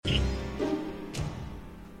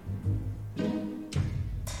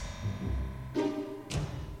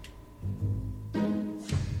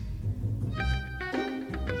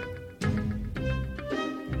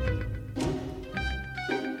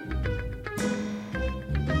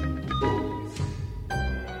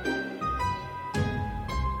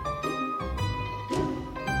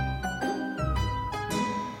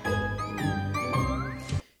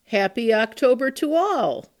Happy October to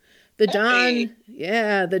all. The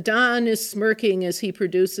Happy. Don is smirking as he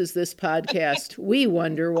produces this podcast. We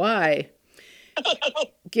wonder why.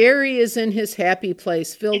 Gary is in his happy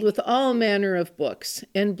place, filled with all manner of books,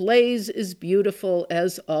 and Blaze is beautiful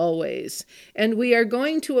as always. And we are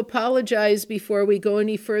going to apologize before we go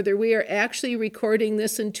any further. We are actually recording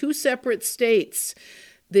this in two separate states.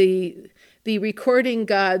 The recording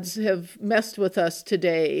gods have messed with us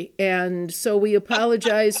today, and so we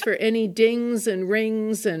apologize for any dings and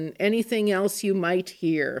rings and anything else you might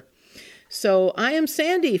hear. So I am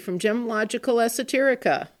Sandy from Gemological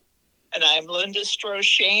Esoterica. And I'm Linda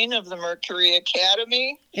Stroshane of the Mercury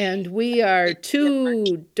Academy. And we are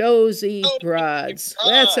Two Dozy Broads.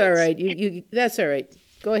 That's all right. That's all right.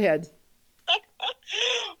 Go ahead.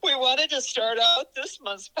 We wanted to start out this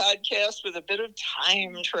month's podcast with a bit of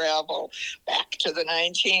time travel back to the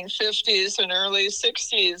 1950s and early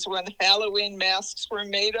 60s when Halloween masks were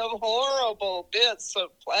made of horrible bits of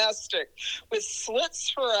plastic with slits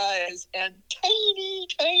for eyes and tiny,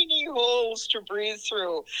 tiny holes to breathe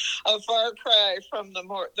through. A far cry from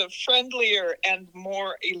the friendlier and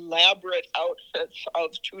more elaborate outfits of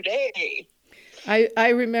today. I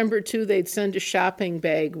remember, too, they'd send a shopping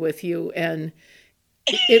bag with you, and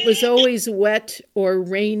it was always wet or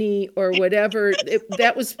rainy or whatever.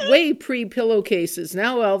 That was way pre-pillowcases.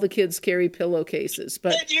 Now all the kids carry pillowcases.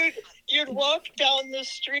 But you'd walk down the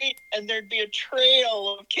street, and there'd be a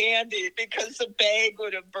trail of candy because the bag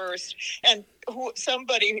would have burst. And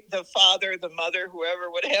somebody, the father, the mother, whoever,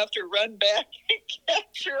 would have to run back and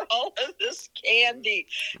capture all of this candy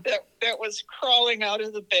that was crawling out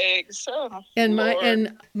of the bags. Oh, and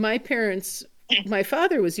Lord. my parents, my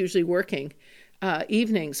father was usually working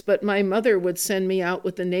evenings, but my mother would send me out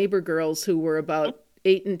with the neighbor girls who were about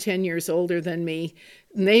 8 and 10 years older than me.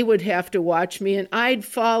 And they would have to watch me, and I'd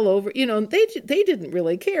fall over. You know, they didn't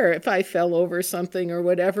really care if I fell over something or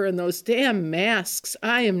whatever. And those damn masks,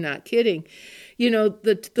 I am not kidding. You know,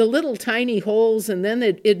 the little tiny holes, and then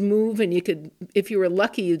it'd move, and you could, if you were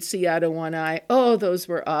lucky, you'd see out of one eye. Oh, those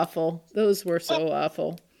were awful. Those were so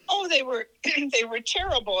awful. Oh, they were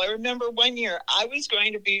terrible. I remember one year I was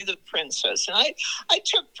going to be the princess, and I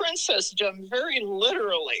took princessdom very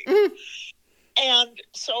literally. And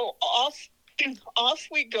so off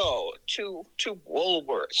we go to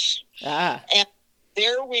Woolworths. And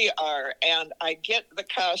there we are, and I get the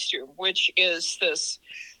costume, which is this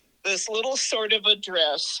little sort of a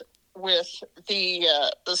dress with the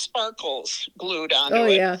sparkles glued onto it.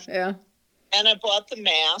 Oh, yeah. And I bought the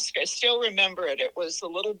mask. I still remember it. It was the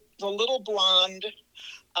little blonde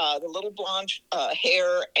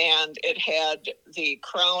hair, and it had the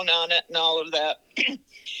crown on it and all of that.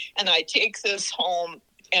 And I take this home,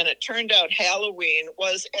 and it turned out Halloween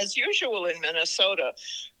was, as usual in Minnesota,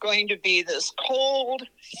 going to be this cold,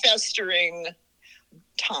 festering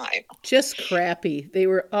time. Just crappy. They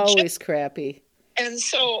were always crappy. And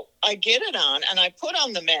so I get it on, and I put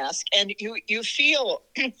on the mask, and you feel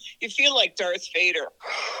like Darth Vader.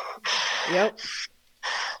 Yep.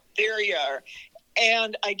 There you are.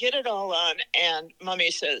 And I get it all on, and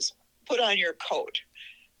Mommy says, "Put on your coat."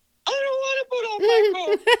 I don't want to put on my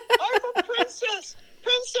coat. I'm a princess.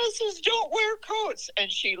 Princesses don't wear coats.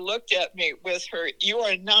 And she looked at me with her, "You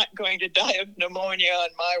are not going to die of pneumonia on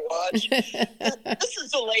my watch." This is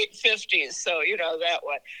the late 50s, so you know that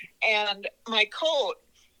one. And my coat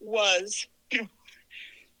was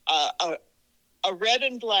a red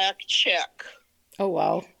and black check. Oh,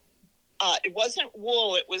 wow. It wasn't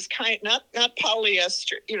wool. It was not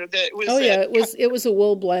polyester. You know, it was. Oh, yeah. It was a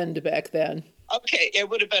wool blend back then. Okay, it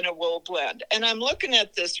would have been a wool blend. And I'm looking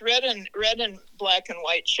at this red and black and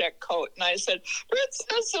white check coat, and I said,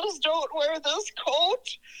 "Princesses don't wear this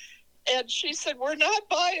coat." And she said, "We're not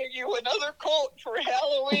buying you another coat for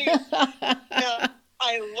Halloween." And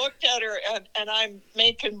I looked at her, and I'm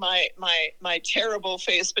making my terrible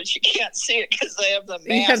face, but you can't see it because I have the mask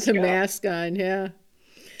on. You have the mask on, yeah.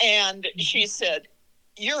 And she said,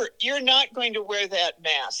 You're not going to wear that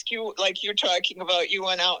mask. You're talking about, you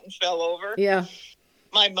went out and fell over. Yeah.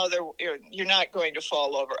 My mother, you're not going to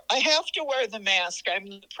fall over. I have to wear the mask. I'm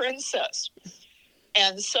the princess.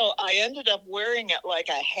 And so I ended up wearing it like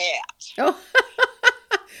a hat. Oh,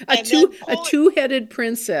 a two-headed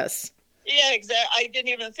princess. Yeah, exactly. I didn't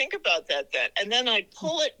even think about that then. And then I'd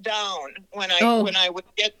pull it down when I would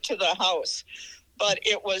get to the house. But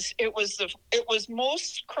it was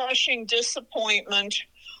most crushing disappointment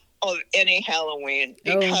of any Halloween,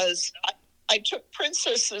 because I took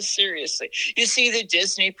princesses seriously. You see the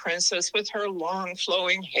Disney princess with her long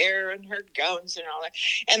flowing hair and her gowns and all that.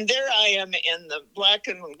 And there I am in the black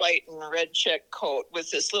and white and red check coat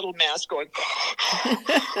with this little mask going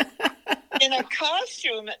in a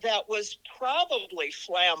costume that was probably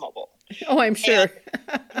flammable. Oh, I'm sure.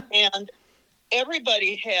 And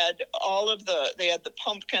everybody had they had the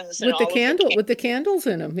pumpkins and with the candles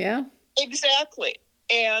in them. Yeah, exactly.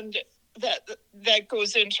 And that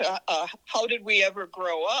goes into how did we ever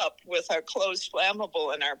grow up with our clothes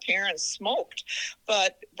flammable and our parents smoked?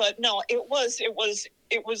 But no, it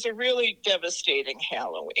was a really devastating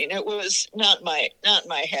Halloween. It was not my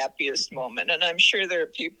happiest moment, and I'm sure there are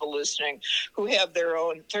people listening who have their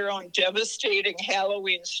own devastating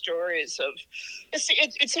Halloween stories of.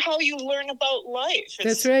 It's how you learn about life.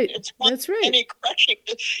 That's right. That's right. Any crushing.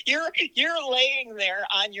 You're laying there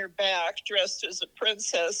on your back dressed as a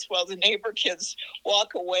princess while the neighbor kids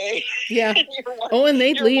walk away. Yeah. And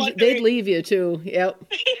they'd leave you too.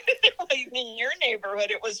 Yep. In your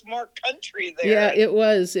neighborhood, it was more country there. Yeah, it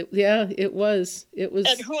was. It was.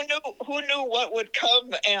 And who knew what would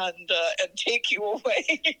come and take you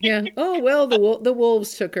away? Yeah. Oh well, the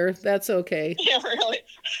wolves took her. That's okay. Yeah, really.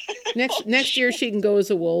 Next year she can go as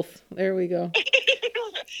a wolf. There we go.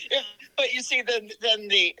 But you see, then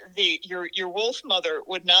your wolf mother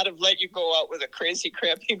would not have let you go out with a crazy,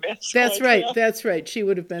 crappy mask. That's right. That. That's right. She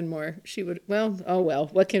would have been more. She would. Well. Oh well.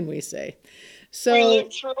 What can we say? So we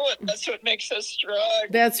live through it. That's what makes us strong.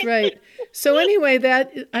 That's right. So anyway,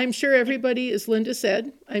 I'm sure everybody, as Linda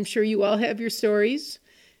said, I'm sure you all have your stories.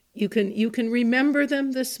 You can remember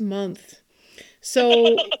them this month.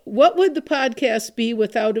 So what would the podcast be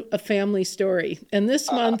without a family story? And this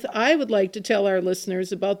month, I would like to tell our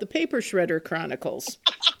listeners about the Paper Shredder Chronicles.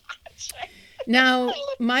 Now,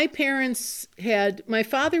 my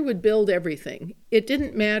father would build everything. It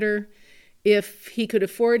didn't matter if he could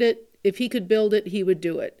afford it. If he could build it, he would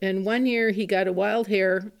do it. And one year he got a wild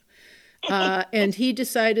hair, and he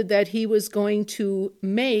decided that he was going to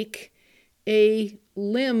make a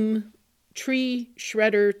limb tree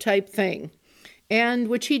shredder type thing, and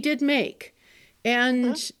which he did make.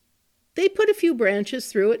 And they put a few branches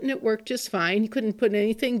through it, and it worked just fine. He couldn't put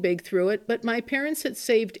anything big through it, but my parents had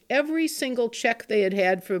saved every single check they had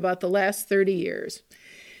had for about the last 30 years.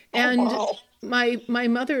 And my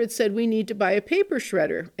mother had said, we need to buy a paper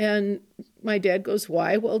shredder. And my dad goes,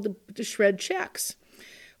 why? Well, to shred checks.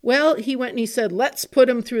 Well, he went and he said, let's put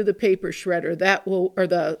them through the paper shredder. That will, or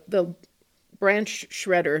the branch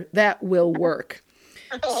shredder, that will work.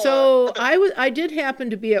 So I did happen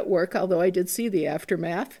to be at work, although I did see the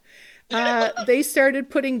aftermath. They started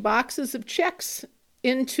putting boxes of checks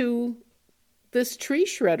into this tree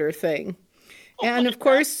shredder thing. And of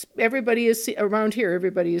course, everybody has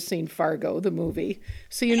seen Fargo, the movie.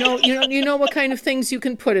 So you know what kind of things you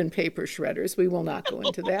can put in paper shredders. We will not go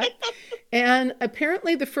into that. And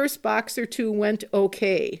apparently the first box or two went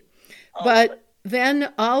okay. But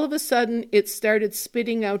then all of a sudden it started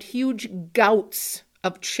spitting out huge gouts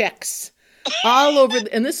of checks all over.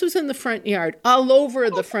 And this was in the front yard, all over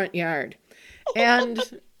the front yard. And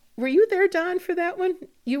were you there, Dawn, for that one?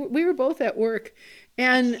 We were both at work.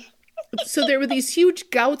 And so there were these huge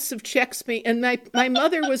gouts of checks, and my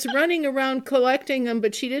mother was running around collecting them,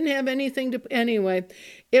 but she didn't have anything to. Anyway,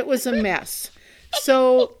 it was a mess.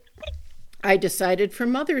 So I decided for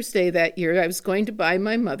Mother's Day that year I was going to buy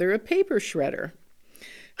my mother a paper shredder.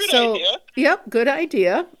 Good idea. Yep, good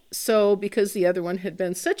idea. So because the other one had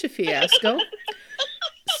been such a fiasco,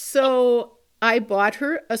 so I bought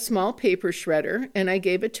her a small paper shredder, and I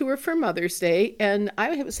gave it to her for Mother's Day. And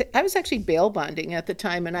I was actually bail bonding at the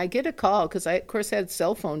time, and I get a call because I, of course, had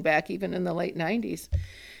cell phone back even in the late 90s.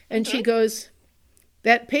 And she goes,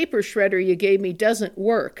 that paper shredder you gave me doesn't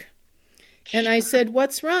work. And I said,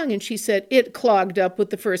 what's wrong? And she said, it clogged up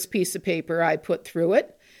with the first piece of paper I put through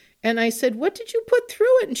it. And I said, what did you put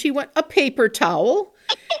through it? And she went, a paper towel.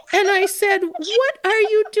 And I said, what are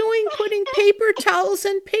you doing putting paper towels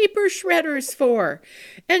and paper shredders for?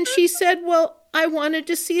 And she said, well, I wanted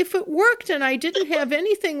to see if it worked, and I didn't have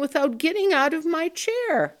anything without getting out of my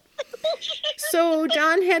chair. So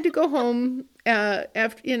Don had to go home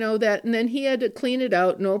after, that, and then he had to clean it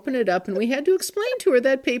out and open it up, and we had to explain to her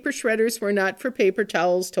that paper shredders were not for paper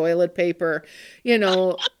towels, toilet paper,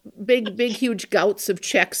 big, huge gouts of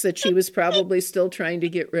checks that she was probably still trying to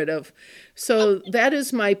get rid of. So that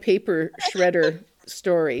is my paper shredder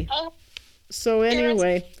story. So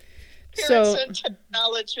anyway, Parents and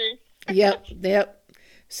technology. Yep.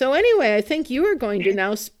 So anyway, I think you are going to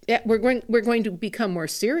now, we're going to become more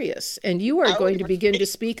serious, and you are going to begin to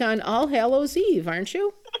speak on All Hallows Eve, aren't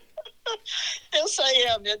you? Yes, I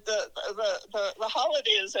am. The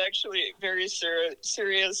holiday is actually very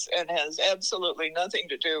serious and has absolutely nothing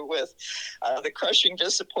to do with the crushing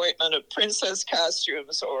disappointment of princess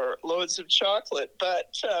costumes or loads of chocolate.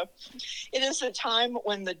 But it is a time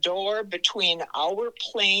when the door between our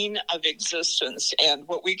plane of existence and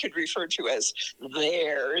what we could refer to as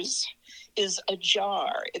theirs is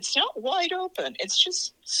ajar. It's not wide open. It's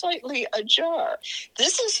just slightly ajar.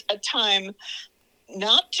 This is a time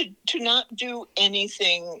not to not do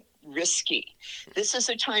anything risky. This is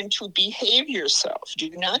a time to behave yourself. Do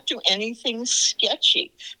not do anything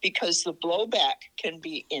sketchy because the blowback can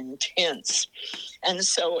be intense. And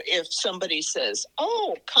so if somebody says,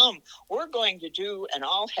 oh, come, we're going to do an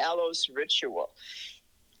All Hallows ritual,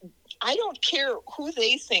 I don't care who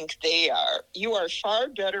they think they are. You are far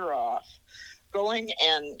better off going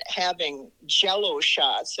and having Jell-O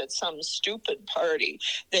shots at some stupid party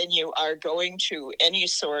than you are going to any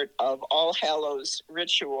sort of All Hallows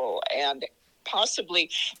ritual and possibly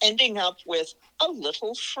ending up with a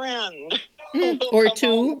little friend. Or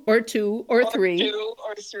two, or three.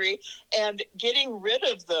 Or three, and getting rid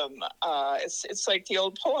of them. It's like the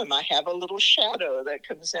old poem, I have a little shadow that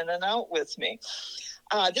comes in and out with me.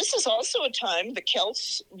 This is also a time, the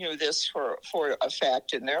Celts knew this for a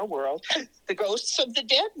fact in their world, the ghosts of the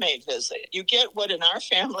dead may visit. You get what in our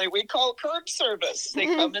family we call curb service. They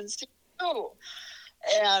come and see you.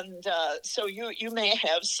 And so you may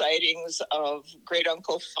have sightings of Great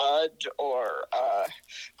Uncle Fudd or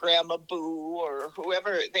Grandma Boo or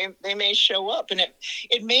whoever. They may show up. And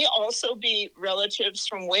it may also be relatives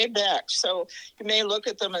from way back. So you may look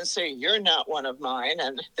at them and say, you're not one of mine.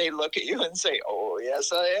 And they look at you and say, oh,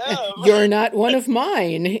 yes, I am. You're not one of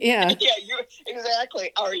mine. Yeah. Yeah,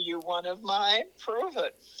 exactly. Are you one of mine? Prove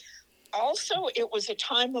it. Also, it was a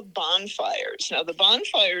time of bonfires. Now, the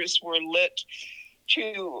bonfires were lit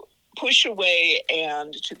to push away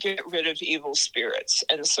and to get rid of evil spirits.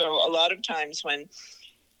 And so a lot of times when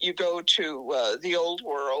you go to the old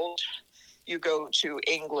world, you go to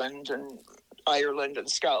England and Ireland and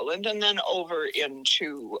Scotland, and then over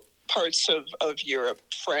into parts of Europe,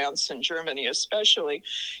 France and Germany especially,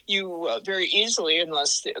 you very easily,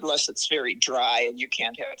 unless it's very dry and you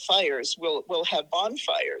can't have fires, will have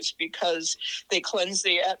bonfires because they cleanse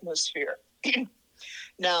the atmosphere.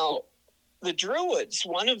 Now, the Druids,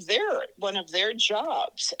 one of their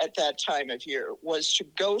jobs at that time of year was to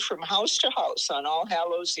go from house to house on All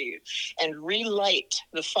Hallows Eve and relight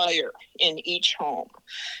the fire in each home.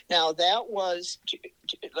 Now that was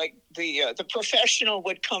like the professional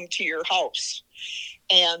would come to your house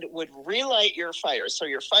and would relight your fire. So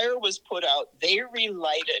your fire was put out, they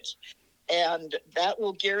relight it, and that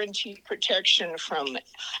will guarantee protection from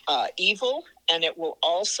evil, and it will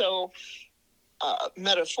also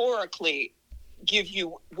metaphorically give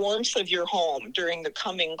you warmth of your home during the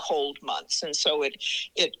coming cold months. And so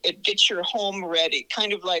it gets your home ready,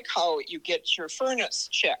 kind of like how you get your furnace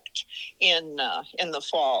checked in the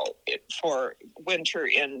fall for winter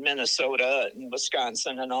in Minnesota and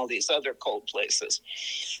Wisconsin and all these other cold places.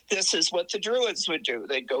 This is what the Druids would do.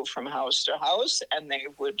 They'd go from house to house and they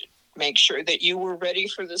would make sure that you were ready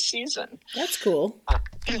for the season. That's cool.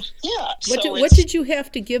 Yeah. What did you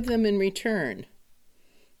have to give them in return?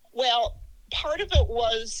 Well, part of it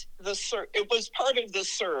was part of the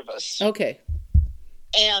service. Okay.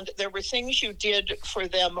 And there were things you did for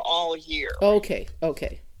them all year. Okay.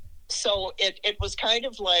 So it was kind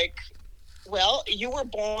of like, well, you were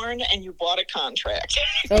born and you bought a contract.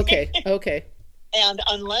 Okay. And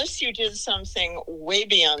unless you did something way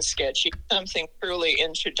beyond sketchy, something truly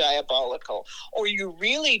into diabolical, or you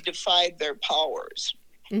really defied their powers,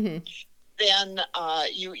 then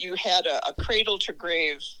you had a cradle to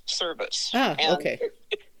grave service. Okay.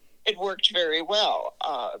 It worked very well.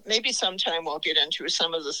 Maybe sometime we'll get into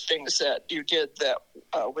some of the things that you did that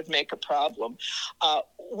would make a problem.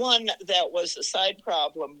 One that was a side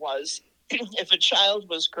problem was if a child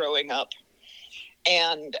was growing up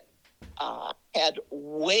and had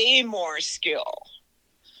way more skill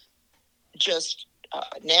just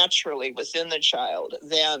naturally within the child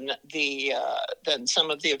than some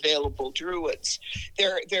of the available druids.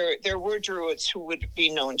 There were druids who would be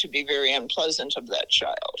known to be very unpleasant of that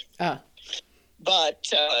child.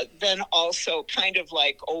 But then also kind of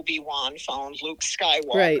like Obi-Wan found Luke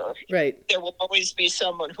Skywalker. Right. There will always be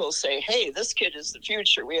someone who will say, hey, this kid is the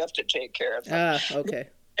future. We have to take care of him. Okay.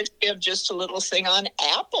 We have just a little thing on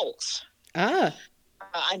apples.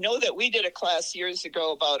 I know that we did a class years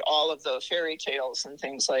ago about all of the fairy tales and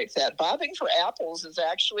things like that. Bobbing for apples is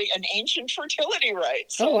actually an ancient fertility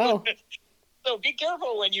rite. So, oh, wow. So be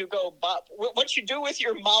careful when you go what you do with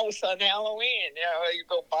your mouth on Halloween. You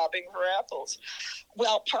go bobbing for apples.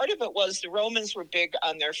 Well, part of it was the Romans were big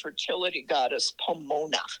on their fertility goddess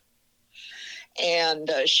Pomona. And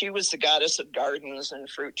she was the goddess of gardens and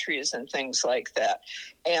fruit trees and things like that.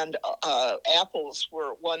 And apples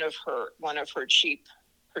were one of her chief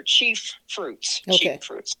fruits. Okay. Cheap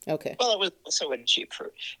fruits. Okay. Well, it was also a cheap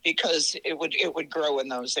fruit because it would grow in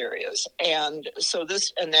those areas. And so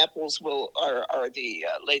apples are the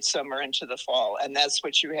late summer into the fall, and that's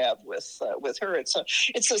what you have with her. It's a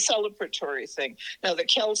celebratory thing. Now the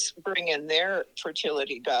Celts bring in their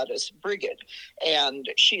fertility goddess Brigid, and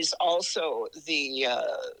she's also the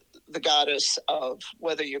goddess of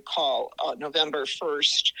whether you call November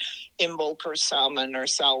 1st Imbolc or Samhain or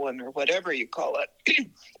Samhain or whatever you call it.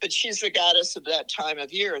 But she's the goddess of that time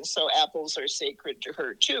of year, and so apples are sacred to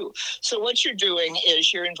her too. So what you're doing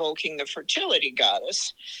is you're invoking the fertility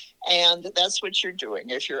goddess, and that's what you're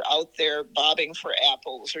doing if you're out there bobbing for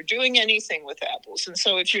apples or doing anything with apples. And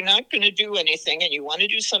so if you're not going to do anything and you want to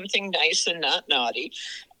do something nice and not naughty,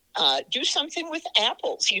 do something with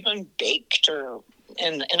apples, even baked or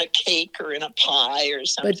in a cake or in a pie or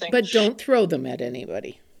something. But don't throw them at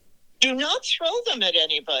anybody. Do not throw them at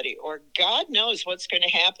anybody, or God knows what's going to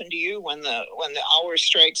happen to you when the hour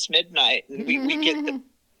strikes midnight and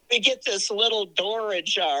we get this little door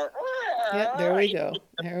ajar. Yeah, there we go.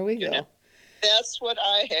 There we go. That's what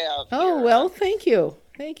I have. Oh, here. well, thank you.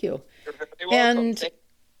 Thank you. You're very welcome. And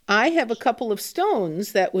I have a couple of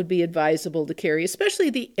stones that would be advisable to carry, especially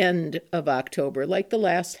the end of October, like the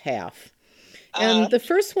last half. And the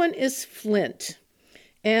first one is flint.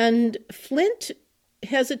 And flint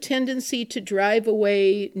has a tendency to drive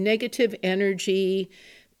away negative energy,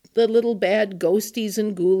 the little bad ghosties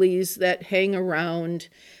and ghoulies that hang around.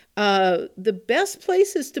 The best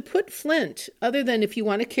places to put flint, other than if you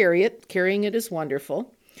want to carry it, carrying it is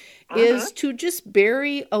wonderful, is to just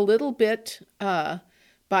bury a little bit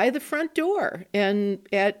by the front door and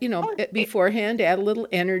beforehand add a little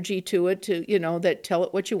energy to it to, that tell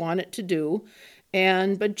it what you want it to do.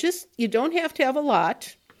 But just, you don't have to have a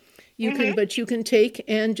lot. But you can take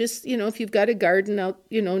and just, if you've got a garden out,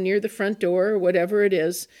 near the front door or whatever it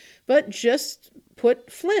is, but just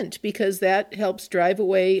put flint because that helps drive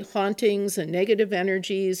away hauntings and negative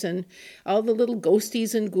energies and all the little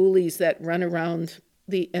ghosties and ghoulies that run around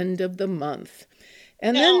the end of the month.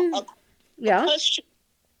 And now, then, a question.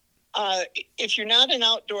 If you're not an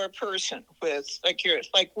outdoor person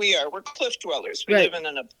like we are, we're cliff dwellers. We live in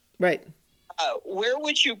right. Where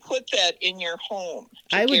would you put that in your home?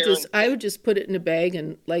 I would just put it in a bag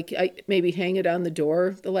and maybe hang it on the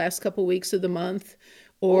door the last couple weeks of the month,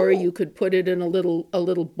 or you could put it in a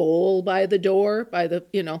little bowl by the door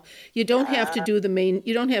you don't have to do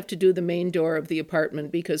the main door of the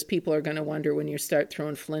apartment because people are going to wonder when you start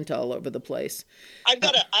throwing flint all over the place. I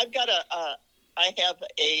have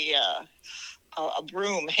a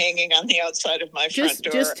broom hanging on the outside of my front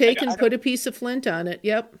door. Just take and put a piece of flint on it.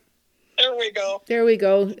 Yep. There we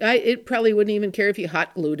go. It probably wouldn't even care if you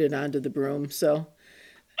hot glued it onto the broom. So,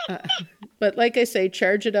 but like I say,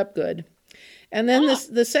 charge it up good. And then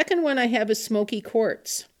the second one I have is smoky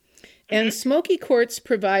quartz. And smoky quartz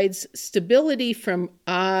provides stability from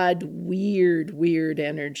odd, weird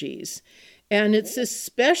energies. And it's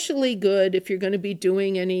especially good if you're going to be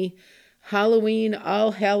doing any Halloween,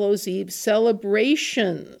 All Hallows Eve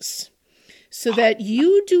celebrations, so that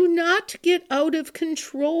you do not get out of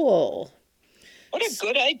control. What a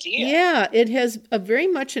good idea. Yeah, it has very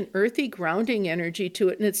much an earthy grounding energy to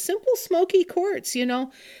it, and it's simple smoky quartz.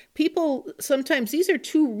 People sometimes, these are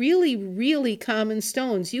two really, really common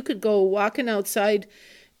stones. You could go walking outside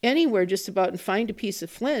anywhere just about and find a piece of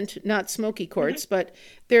flint, not smoky quartz, but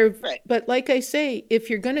but like I say, if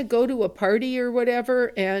you're going to go to a party or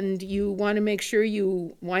whatever and you want to make sure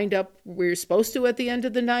you wind up where you're supposed to at the end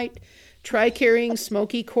of the night, try carrying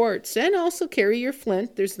smoky quartz and also carry your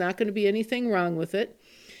flint. There's not going to be anything wrong with it.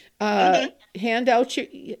 You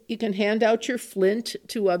can hand out your flint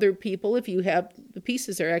to other people if you have, the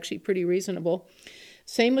pieces are actually pretty reasonable.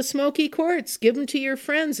 Same with smoky quartz. Give them to your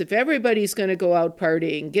friends. If everybody's going to go out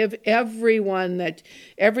partying, give everyone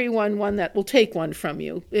one that will take one from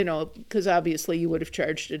you, because obviously you would have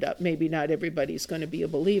charged it up. Maybe not everybody's going to be a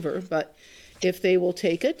believer, but if they will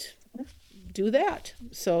take it, do that.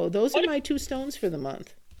 So those are my two stones for the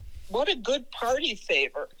month. What a good party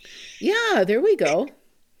favor. Yeah, there we go.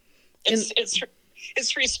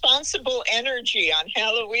 It's responsible energy on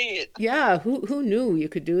Halloween. Yeah, who knew you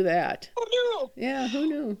could do that? Who knew? Yeah, who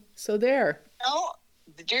knew? So there. Well,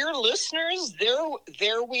 dear listeners,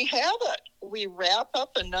 there we have it. we wrap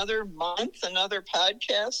up another month, another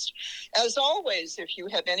podcast. As always, if you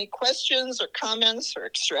have any questions or comments or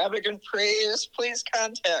extravagant praise, please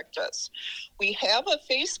contact us. We have a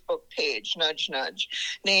Facebook page, nudge,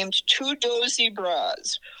 nudge, named Two Dozy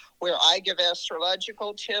Broads, where I give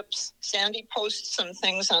astrological tips. Sandy posts some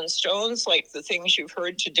things on stones, like the things you've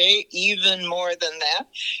heard today, even more than that.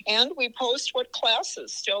 And we post what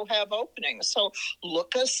classes still have openings. So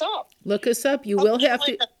look us up. Look us up. You will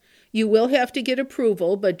have to get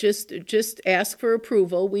approval, but just ask for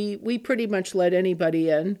approval. We pretty much let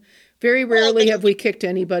anybody in. Very rarely have we kicked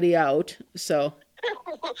anybody out. So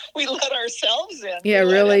we let ourselves in. Yeah,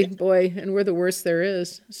 really, boy, and we're the worst there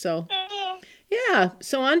is. So yeah,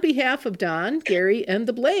 so on behalf of Don, Gary, and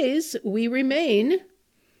the Blaze, we remain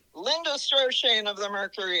Linda Stroshain of the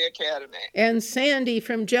Mercury Academy and Sandy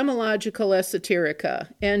from Gemological Esoterica,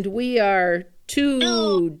 and we are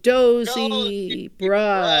Two Dozy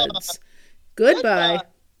Broads. Goodbye.